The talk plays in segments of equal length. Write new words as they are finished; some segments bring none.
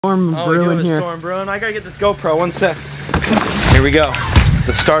Storm brewing here. Storm brewing. I gotta get this GoPro. 1 sec. Here we go.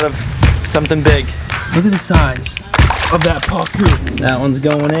 The start of something big. Look at the size of that pacu. That one's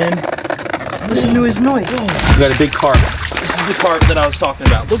going in. Listen to his noise. We got a big carp. This is the carp that I was talking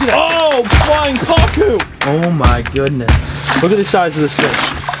about. Look at that. Oh, flying pacu. Oh my goodness. Look at the size of this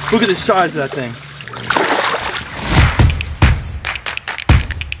fish. Look at the size of that thing.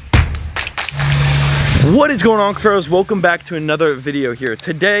 What is going on, Cuffaros? Welcome back to another video here.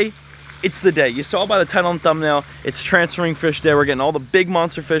 Today, it's the day. You saw by the title and thumbnail, it's transferring fish day. We're getting all the big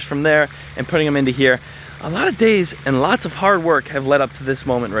monster fish from there and putting them into here. A lot of days and lots of hard work have led up to this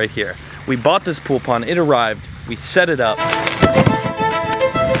moment right here. We bought this pool pond, it arrived, we set it up.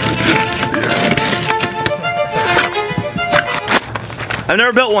 I've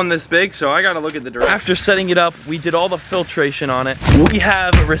never built one this big, so I gotta look at the direction. After setting it up, we did all the filtration on it. We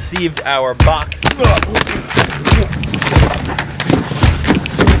have received our box.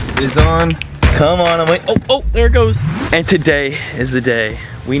 It is on. Come on, I'm waiting. Oh, there it goes. And today is the day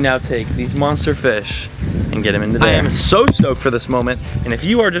we now take these monster fish and get them into there. I am so stoked for this moment, and if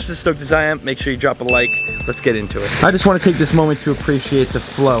you are just as stoked as I am, make sure you drop a like. Let's get into it. I just want to take this moment to appreciate the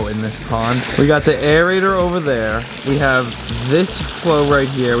flow in this pond. We got the aerator over there. We have this flow right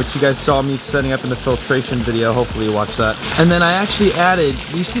here, which you guys saw me setting up in the filtration video. Hopefully you watched that. And then I actually added,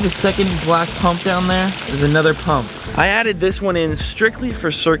 you see the second black pump down there? There's another pump. I added this one in strictly for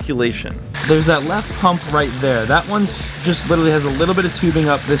circulation. There's that left pump right there. That one's just literally has a little bit of tubing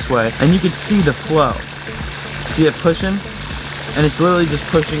up this way, and you can see the flow. See it pushing? And it's literally just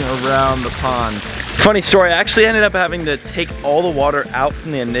pushing around the pond. Funny story, I actually ended up having to take all the water out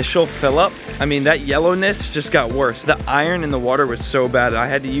from the initial fill up. I mean, that yellowness just got worse. The iron in the water was so bad, I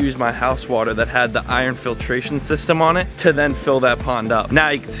had to use my house water that had the iron filtration system on it to then fill that pond up.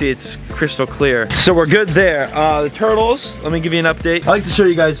 Now you can see it's crystal clear. So we're good there. The turtles, let me give you an update. I like to show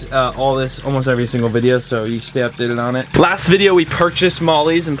you guys all this almost every single video, so you stay updated on it. Last video, we purchased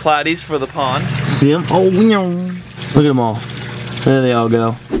mollies and platies for the pond. See them? Oh, look at them all. There they all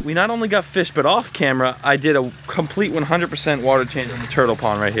go. We not only got fish, but off camera, I did a complete 100% water change on the turtle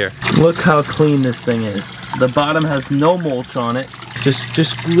pond right here. Look how clean this thing is. The bottom has no mulch on it.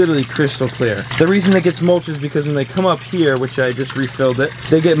 Just literally crystal clear. The reason it gets mulch is because when they come up here, which I just refilled it,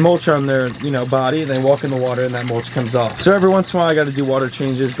 they get mulch on their, body, and they walk in the water and that mulch comes off. So every once in a while I gotta do water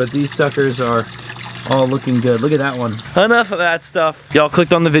changes, but these suckers are all looking good. Look at that one. Enough of that stuff. Y'all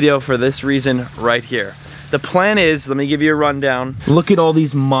clicked on the video for this reason right here. The plan is, let me give you a rundown. Look at all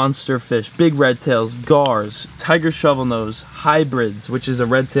these monster fish. Big red tails, gars, tiger shovelnose, hybrids, which is a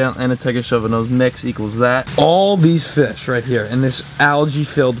red tail and a tiger shovelnose mix equals that. All these fish right here in this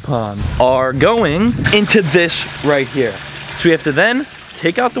algae-filled pond are going into this right here. So we have to then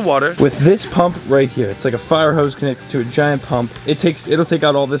take out the water with this pump right here. It's like a fire hose connected to a giant pump. It'll take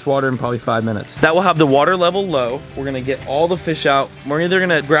out all this water in probably 5 minutes. That will have the water level low. We're gonna get all the fish out. We're either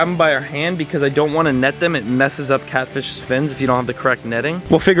gonna grab them by our hand because I don't wanna net them. It messes up catfish's fins if you don't have the correct netting.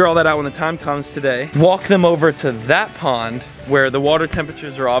 We'll figure all that out when the time comes today. Walk them over to that pond where the water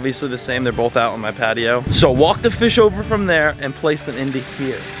temperatures are obviously the same. They're both out on my patio. So walk the fish over from there and place them into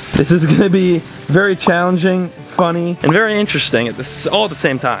here. This is gonna be very challenging, funny, and very interesting all at the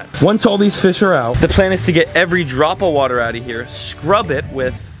same time. Once all these fish are out, the plan is to get every drop of water out of here, scrub it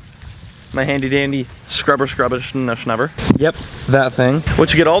with my handy dandy scrubber schnubber. Yep, that thing.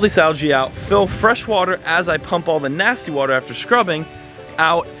 Once you get all this algae out, fill fresh water as I pump all the nasty water after scrubbing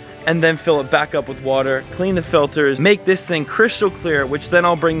out, and then fill it back up with water, clean the filters, make this thing crystal clear, which then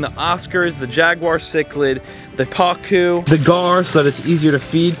I'll bring the Oscars, the Jaguar cichlid, the pacu, the gar, so that it's easier to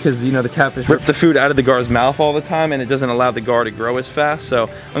feed because the catfish rip the food out of the gar's mouth all the time and it doesn't allow the gar to grow as fast. So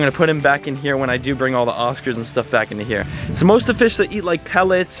I'm gonna put him back in here when I do bring all the Oscars and stuff back into here. So most of the fish that eat like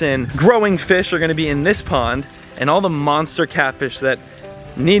pellets and growing fish are gonna be in this pond, and all the monster catfish that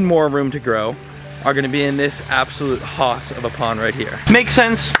need more room to grow are gonna be in this absolute hoss of a pond right here. Makes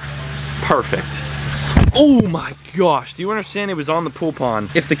sense? Perfect. Oh my gosh, do you understand it was on the pool pond?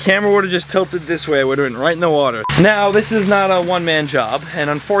 If the camera would have just tilted this way, it would have been right in the water. Now, this is not a one-man job, and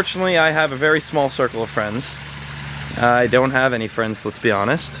unfortunately I have a very small circle of friends. I don't have any friends, let's be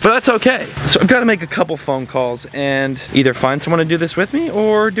honest, but that's okay. So I've got to make a couple phone calls and either find someone to do this with me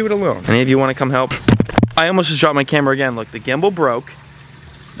or do it alone. Any of you want to come help? I almost just dropped my camera again. Look, the gimbal broke.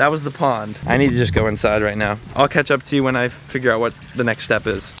 That was the pond. I need to just go inside right now. I'll catch up to you when I figure out what the next step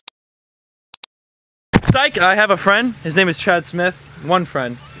is. Psych, I have a friend. His name is Chad Smith. One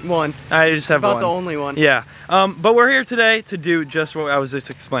friend. One. I just have one. About the only one. Yeah. But we're here today to do just what I was just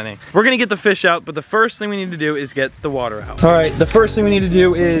explaining. We're gonna get the fish out, but the first thing we need to do is get the water out. All right, the first thing we need to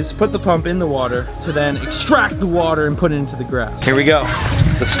do is put the pump in the water to then extract the water and put it into the grass. Here we go.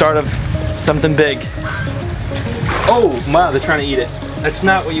 The start of something big. Oh, wow, they're trying to eat it. That's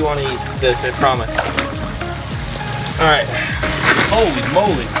not what you want to eat, fish, I promise. All right. Holy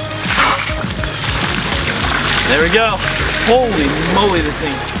moly. There we go. Holy moly, this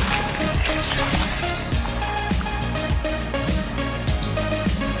thing.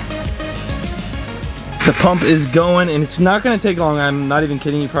 The pump is going, and it's not gonna take long. I'm not even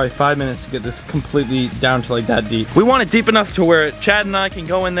kidding you, probably 5 minutes to get this completely down to like that deep. We want it deep enough to where Chad and I can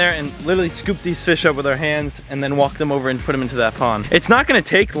go in there and literally scoop these fish up with our hands and then walk them over and put them into that pond. It's not gonna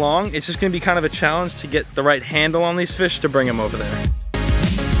take long. It's just gonna be kind of a challenge to get the right handle on these fish to bring them over there.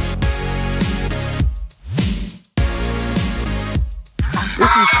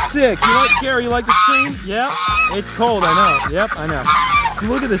 This is sick. You like, Gary, you like the stream? Yeah. It's cold, I know. Yep, I know.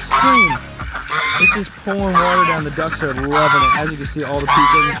 Look at the stream. It's just pouring water down. The ducks are loving it. As you can see, all the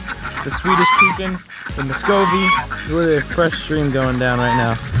pekin, the Swedish pekin, the Muscovy. Literally a fresh stream going down right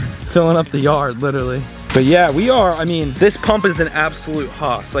now. Filling up the yard, literally. But yeah, we are, I mean, this pump is an absolute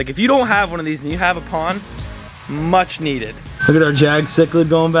hoss. Like, if you don't have one of these and you have a pond, much needed. Look at our jag cichlid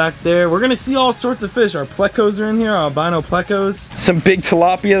going back there. We're gonna see all sorts of fish. Our plecos are in here, our albino plecos. Some big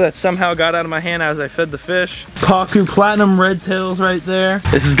tilapia that somehow got out of my hand as I fed the fish. Pacu platinum red tails right there.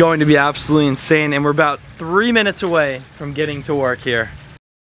 This is going to be absolutely insane, and we're about 3 minutes away from getting to work here.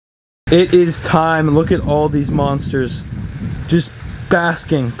 It is time. Look at all these monsters. Just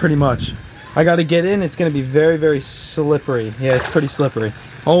basking, pretty much. I gotta get in. It's gonna be very, very slippery. Yeah, it's pretty slippery.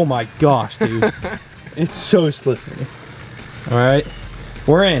 Oh my gosh, dude. It's so slippery. All right,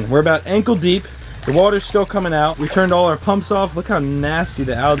 we're in. We're about ankle deep. The water's still coming out. We turned all our pumps off. Look how nasty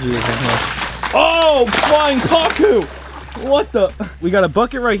the algae is in here. Oh, flying pacu! What the? We got a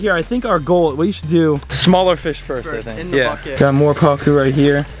bucket right here. I think our goal, we should do smaller fish first, I think. In the bucket. Got more pacu right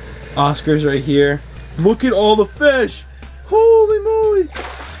here. Oscars right here. Look at all the fish. Holy moly.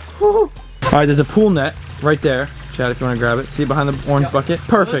 Oh. All right, there's a pool net right there. Chad, if you want to grab it. See it behind the orange bucket?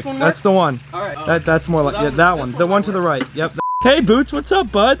 Perfect. That's the one. All right. That's more like, yeah, that one. The one to the right. Yep. Hey, Boots, what's up,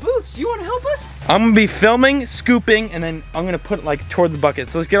 bud? Boots, you want to help us? I'm going to be filming, scooping, and then I'm going to put it like toward the bucket.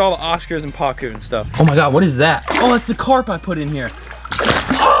 So let's get all the Oscars and pacu and stuff. Oh my God, what is that? Oh, that's the carp I put in here.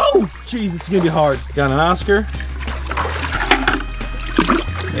 Oh, jeez, it's going to be hard. Got an Oscar.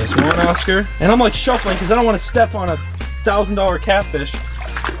 There's one Oscar. And I'm like shuffling because I don't want to step on a $1,000 catfish.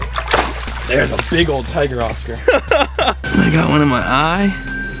 There's a big old tiger Oscar. I got one in my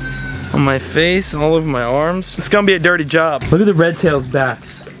eye, on my face, all over my arms. It's gonna be a dirty job. Look at the red tails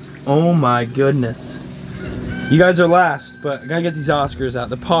backs. Oh my goodness. You guys are last, but I gotta get these Oscars out.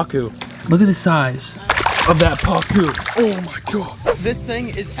 The pacu. Look at the size of that pacu. Oh my God. This thing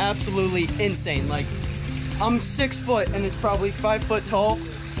is absolutely insane. Like, I'm 6 foot and it's probably 5 foot tall,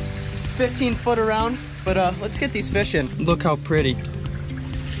 15 foot around. But let's get these fish in. Look how pretty.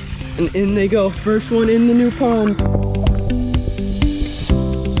 And in they go, first one in the new pond.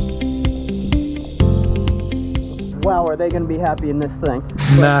 Wow, are they gonna be happy in this thing?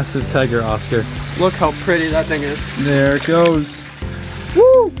 Massive tiger Oscar. Look how pretty that thing is. There it goes.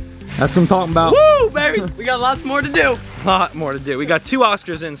 Woo! That's what I'm talking about. Woo, baby! We got lots more to do. Lot more to do. We got 2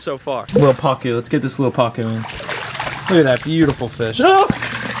 Oscars in so far. Little pacu, let's get this little pacu in. Look at that beautiful fish. Oh!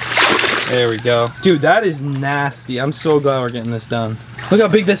 There we go. Dude, that is nasty. I'm so glad we're getting this done. Look how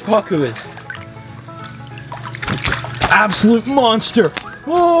big this pacu is. Absolute monster.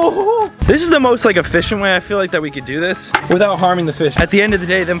 Oh. This is the most like efficient way I feel like that we could do this without harming the fish. At the end of the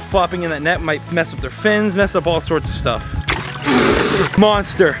day, them flopping in that net might mess up their fins, mess up all sorts of stuff.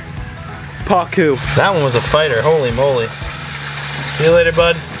 Monster. Pacu. That one was a fighter, holy moly. See you later,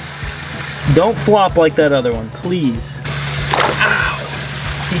 bud. Don't flop like that other one, please. Ow.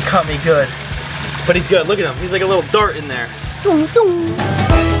 He cut me good. But he's good, look at him. He's like a little dart in there.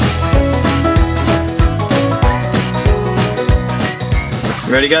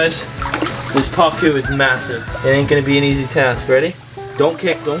 Ready, guys? This pacu is massive. It ain't gonna be an easy task. Ready? Don't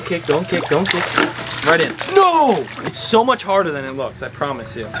kick, don't kick, don't kick, don't kick. Right in. No! It's so much harder than it looks, I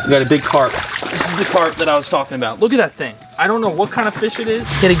promise you. We got a big carp. This is the carp that I was talking about. Look at that thing. I don't know what kind of fish it is.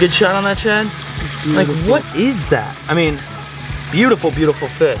 Get a good shot on that, Chad? Like, what is that? I mean, beautiful, beautiful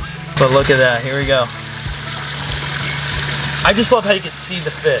fish. But look at that, here we go. I just love how you can see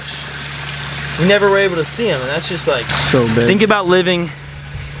the fish. We never were able to see them, and that's just like, so big. Think about living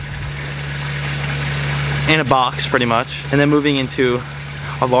in a box, pretty much, and then moving into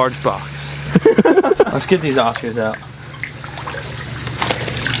a large box. Let's get these Oscars out.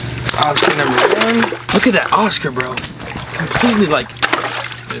 Oscar number 1. Look at that Oscar, bro. Completely like,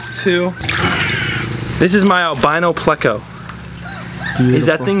 there's 2. This is my albino pleco. Beautiful. Is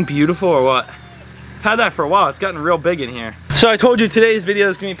that thing beautiful or what? I've had that for a while. It's gotten real big in here. So I told you today's video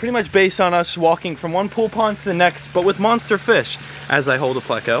is going to be pretty much based on us walking from one pool pond to the next, but with monster fish, as I hold a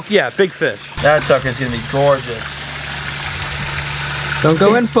pleco. Yeah, big fish. That sucker's going to be gorgeous. Don't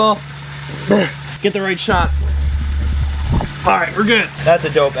go in full. Get the right shot. All right, we're good. That's a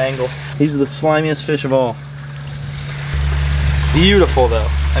dope angle. These are the slimiest fish of all. Beautiful though.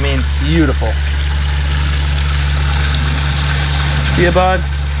 I mean, beautiful. See ya, bud?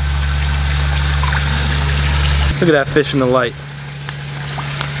 Look at that fish in the light.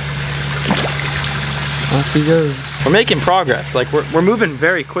 Off he goes. We're making progress. Like we're moving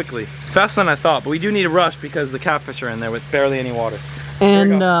very quickly. Faster than I thought, but we do need a rush because the catfish are in there with barely any water.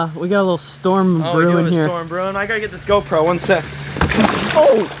 And we got a little storm brewing here. Storm brewing. I gotta get this GoPro. 1 sec.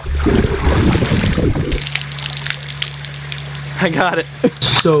 Oh! I got it.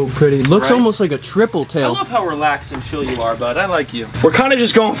 So pretty. Looks almost like a triple tail. I love how relaxed and chill you are, bud. I like you. We're kind of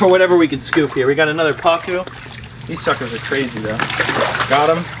just going for whatever we can scoop here. We got another pacu. These suckers are crazy though. Got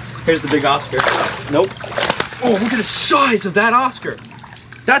him. Here's the big Oscar. Nope. Oh, look at the size of that Oscar.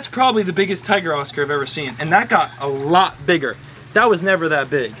 That's probably the biggest tiger Oscar I've ever seen. And that got a lot bigger. That was never that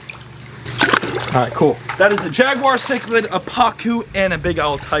big. All right, cool. That is a jaguar cichlid, a pacu, and a big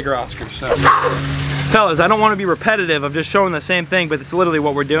old tiger Oscar. So, fellas, I don't want to be repetitive of just showing the same thing, but it's literally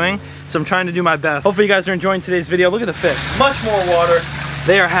what we're doing. So I'm trying to do my best. Hopefully you guys are enjoying today's video. Look at the fish. Much more water.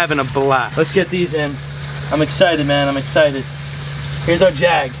 They are having a blast. Let's get these in. I'm excited, man. I'm excited. Here's our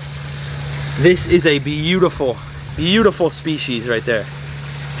jag. This is a beautiful, beautiful species right there.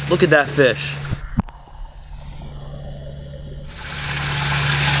 Look at that fish.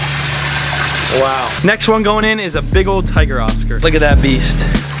 Wow. Next one going in is a big old tiger Oscar. Look at that beast.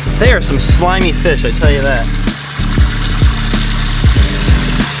 They are some slimy fish, I tell you that.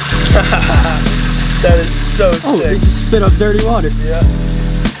 That is so sick. They just spit up dirty water. Yeah.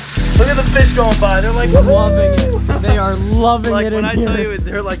 Look at the fish going by. They're like loving it. They are loving like it when in I here. tell you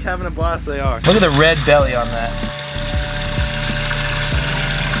they're like having a blast, they are. Look at the red belly on that.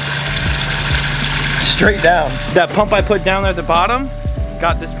 Straight down. That pump I put down there at the bottom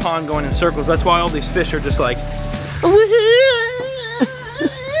got this pond going in circles. That's why all these fish are just like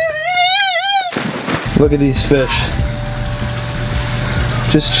look at these fish.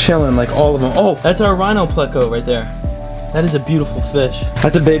 Just chilling, like all of them. Oh, that's our rhino pleco right there. That is a beautiful fish.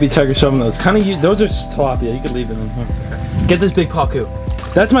 That's a baby tiger shoving those. Kind of, those are tilapia. You could leave them in here. Okay. Get this big pacu.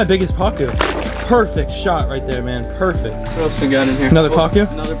 That's my biggest pacu. Perfect shot right there, man. Perfect. What else we got in here? Another pacu?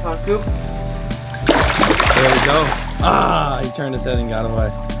 Another pacu. There we go. Ah, he turned his head and got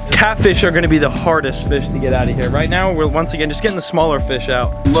away. Catfish are gonna be the hardest fish to get out of here. Right now, we're once again just getting the smaller fish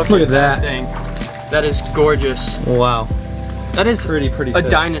out. Look at that thing. That is gorgeous. Wow. That is pretty a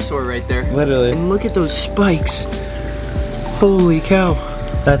dinosaur right there. Literally. And look at those spikes. Holy cow.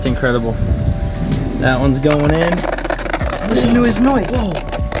 That's incredible. That one's going in. Listen to his noise. Whoa.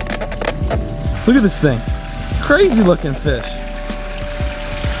 Look at this thing. Crazy looking fish.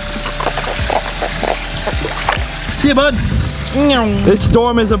 See ya, bud. This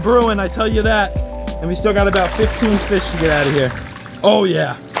storm is a brewing, I tell you that. And we still got about 15 fish to get out of here. Oh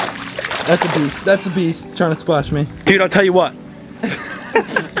yeah. That's a beast. That's a beast. It's trying to splash me. Dude, I'll tell you what.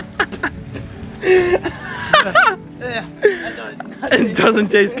 It doesn't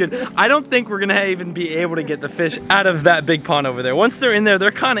taste good. I don't think we're gonna even be able to get the fish out of that big pond over there. Once they're in there,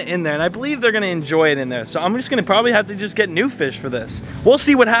 they're kind of in there, and I believe they're gonna enjoy it in there. So I'm just gonna probably have to just get new fish for this. We'll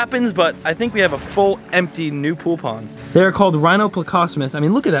see what happens, but I think we have a full empty new pool pond. They are called rhinoplecosmus. I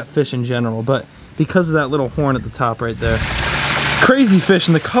mean, look at that fish in general, but because of that little horn at the top right there. Crazy fish,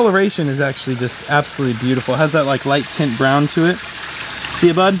 and the coloration is actually just absolutely beautiful. It has that like light tint brown to it. See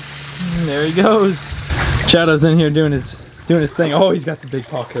ya, bud? There he goes. Shadow's in here doing his thing. Oh, he's got the big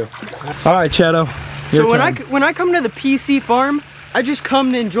pacu. All right, Shadow. So when I come to the PC farm, I just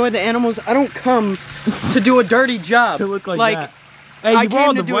come to enjoy the animals. I don't come to do a dirty job. To look like that. Hey, I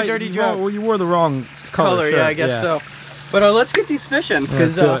came to do a dirty job. Well, you wore the wrong color. Yeah, I guess so. But let's get these fish in,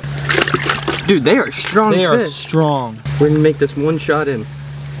 because dude, they are strong. They are strong. We're gonna make this one shot in.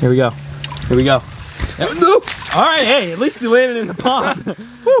 Here we go. Here we go. Nope. All right, hey, at least you landed in the pond.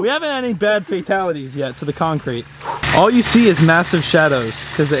 We haven't had any bad fatalities yet to the concrete. All you see is massive shadows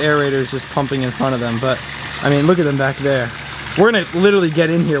because the aerator is just pumping in front of them. But I mean, look at them back there. We're gonna literally get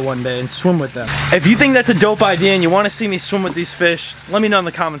in here one day and swim with them. If you think that's a dope idea and you want to see me swim with these fish, let me know in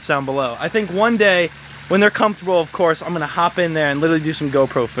the comments down below. I think one day, when they're comfortable, of course, I'm gonna hop in there and literally do some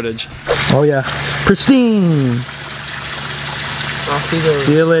GoPro footage. Oh yeah, pristine.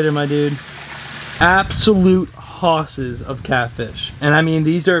 See you later, my dude. Absolute hosses of catfish. And I mean,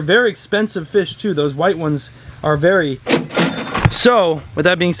 these are very expensive fish too. Those white ones are very So, with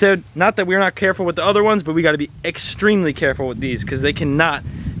that being said, not that we're not careful with the other ones, but we gotta be extremely careful with these because they cannot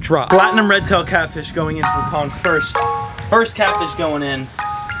drop. Platinum red-tailed catfish going into the pond first. First catfish going in.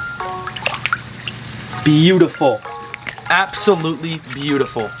 Beautiful. Absolutely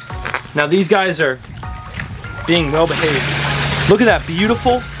beautiful. Now these guys are being well behaved. Look at that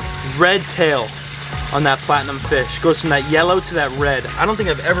beautiful red tail on that platinum fish. Goes from that yellow to that red. I don't think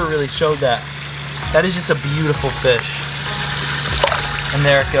I've ever really showed that. That is just a beautiful fish. And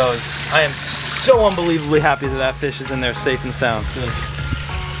there it goes. I am so unbelievably happy that that fish is in there safe and sound.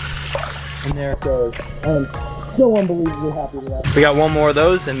 And there it goes. I am so unbelievably happy with that. We got one more of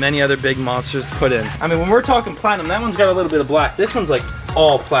those and many other big monsters to put in. I mean, when we're talking platinum, that one's got a little bit of black. This one's like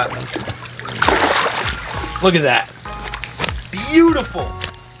all platinum. Look at that. Beautiful.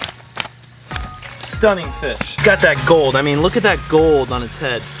 Stunning fish. Got that gold. I mean, look at that gold on its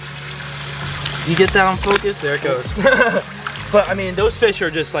head. You get that on focus? There it goes. But I mean, those fish are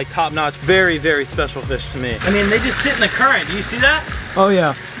just like top notch. Very, very special fish to me. I mean, they just sit in the current. Do you see that? Oh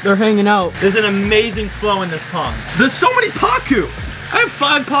yeah, they're hanging out. There's an amazing flow in this pond. There's so many pacu. I have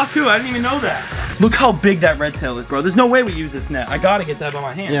 5 pacu. I didn't even know that. Look how big that red tail is, bro. There's no way we use this net. I gotta get that by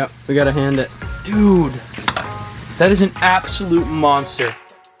my hand. Yeah, we gotta hand it. Dude, that is an absolute monster.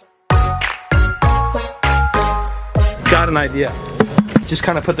 Got an idea. Just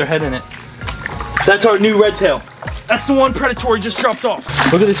kind of put their head in it. That's our new red tail. That's the one predatory just dropped off.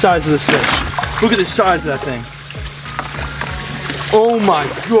 Look at the size of this fish. Look at the size of that thing. Oh my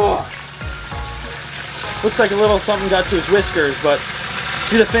god. Looks like a little something got to his whiskers, but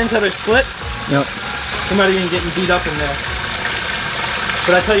see the fins, how they're split? Yep. He might even getting beat up in there.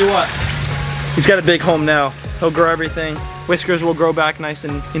 But I tell you what, he's got a big home now. He'll grow everything. Whiskers will grow back nice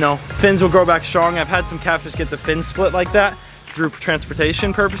and, you know, fins will grow back strong. I've had some catfish get the fins split like that through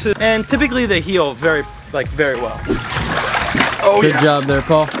transportation purposes, and typically they heal very well. Oh, good job there,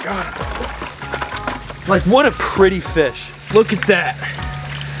 Paul. God. Like, what a pretty fish. Look at that.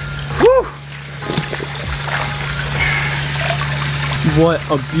 Woo! What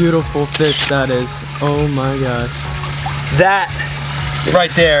a beautiful fish that is. Oh my gosh. That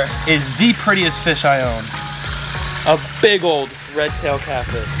right there is the prettiest fish I own. A big old red tail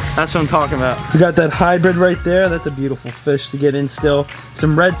catfish. That's what I'm talking about. We got that hybrid right there. That's a beautiful fish to get in still.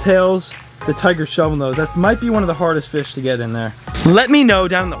 Some red tails, the tiger shovel nose. That might be one of the hardest fish to get in there. Let me know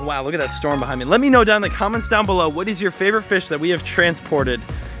down in the, wow, look at that storm behind me. Let me know down in the comments down below, what is your favorite fish that we have transported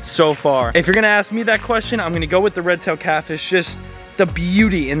so far? If you're gonna ask me that question, I'm gonna go with the red tail catfish. Just the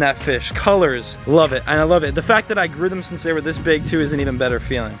beauty in that fish, colors, love it, and I love it. The fact that I grew them since they were this big too is an even better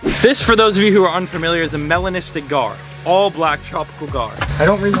feeling. This, for those of you who are unfamiliar, is a melanistic gar, all black tropical gar. I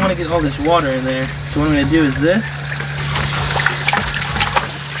don't really want to get all this water in there, so what I'm gonna do is this.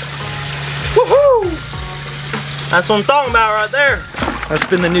 Woohoo! That's what I'm talking about right there. That's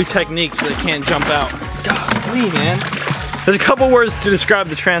been the new technique so they can't jump out. Golly, man. There's a couple words to describe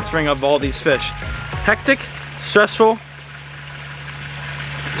the transferring of all these fish. Hectic, stressful.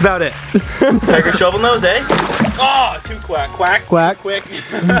 That's about it. Tiger shovel nose, eh? Oh, too quack. Quack. Quack. Quick.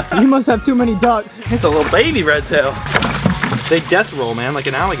 You must have too many ducks. It's a little baby red tail. They death roll, man, like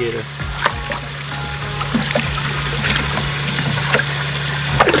an alligator.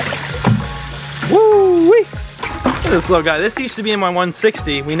 Woo-wee! Look at this little guy. This used to be in my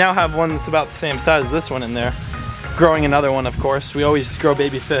 160. We now have one that's about the same size as this one in there. Growing another one, of course. We always grow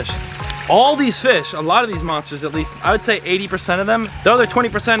baby fish. All these fish, a lot of these monsters at least, I would say 80% of them. The other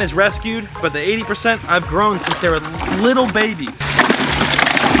 20% is rescued, but the 80% I've grown since they were little babies. Look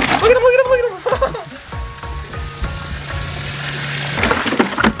at him, look at him, look at him!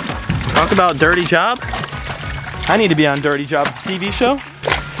 Talk about dirty job. I need to be on Dirty Job TV show.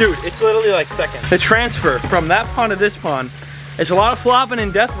 Dude, it's literally like seconds. The transfer from that pond to this pond, it's a lot of flopping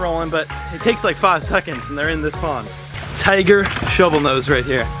and death rolling, but it takes like 5 seconds and they're in this pond. Tiger shovel nose right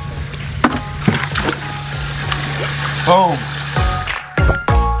here. Boom.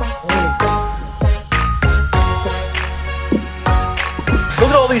 Look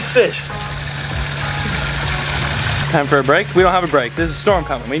at all these fish. Time for a break? We don't have a break. There's a storm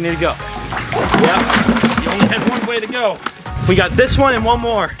coming. We need to go. Yep. You only had one way to go. We got this one and one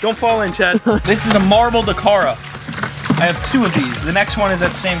more. Don't fall in, Chad. This is a marbled Cuffaro. I have 2 of these. The next one is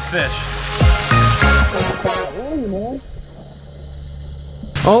that same fish.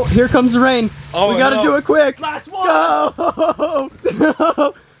 Oh, here comes the rain. Oh, we gotta do it quick. Last one. Go!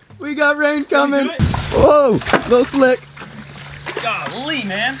 No. We got rain coming. Whoa, little slick. Golly,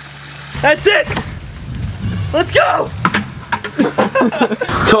 man. That's it. Let's go.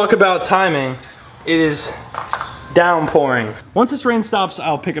 Talk about timing. It is downpouring. Once this rain stops,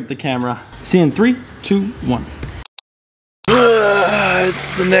 I'll pick up the camera. See you in 3, 2, 1.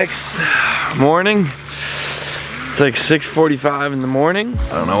 It's the next morning. It's like 6:45 in the morning.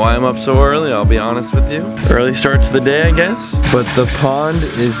 I don't know why I'm up so early, I'll be honest with you. Early start to the day, I guess. But the pond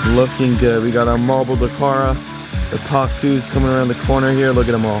is looking good. We got our marble dacara. The pacu's coming around the corner here. Look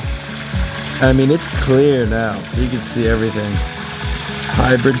at them all. I mean, it's clear now, so you can see everything.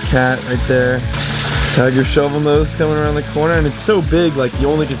 Hybrid cat right there. Tiger shovelnose coming around the corner, and it's so big, like you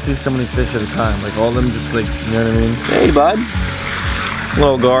only can see so many fish at a time. Like all of them just like, you know what I mean? Hey bud.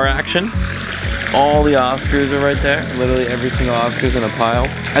 Little gar action. All the Oscars are right there. Literally every single Oscar's in a pile.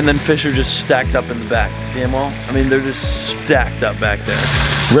 And then fish are just stacked up in the back. See them all? I mean, they're just stacked up back there.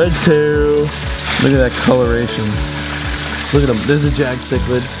 Red tail. Look at that coloration. Look at them. There's a jag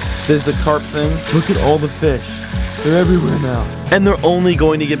cichlid. There's the carp thing. Look at all the fish. They're everywhere now. And they're only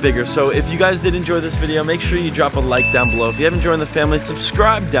going to get bigger. So if you guys did enjoy this video, make sure you drop a like down below. If you haven't joined the family,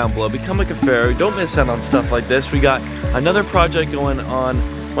 subscribe down below. Become a Cuffaro. Don't miss out on stuff like this. We got another project going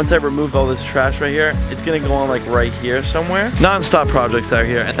on. Once I remove all this trash right here, it's gonna go on like right here somewhere. Non-stop projects out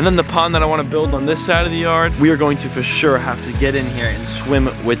here. And then the pond that I wanna build on this side of the yard, we are going to for sure have to get in here and swim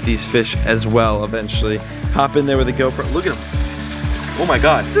with these fish as well eventually. Hop in there with a GoPro. Look at them. Oh my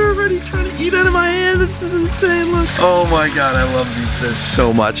God. They're already trying to eat out of my hand. This is insane, look. Oh my God, I love these fish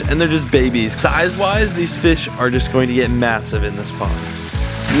so much. And they're just babies. Size-wise, these fish are just going to get massive in this pond.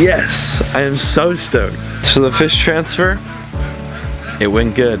 Yes, I am so stoked. So the fish transfer, it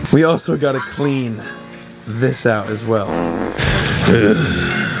went good. We also gotta clean this out as well.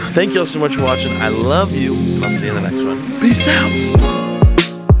 Thank you all so much for watching. I love you. I'll see you in the next one. Peace out.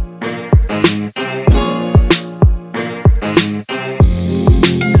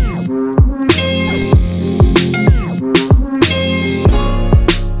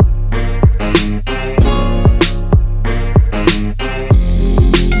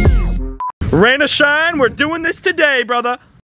 Rain or shine, we're doing this today, brother.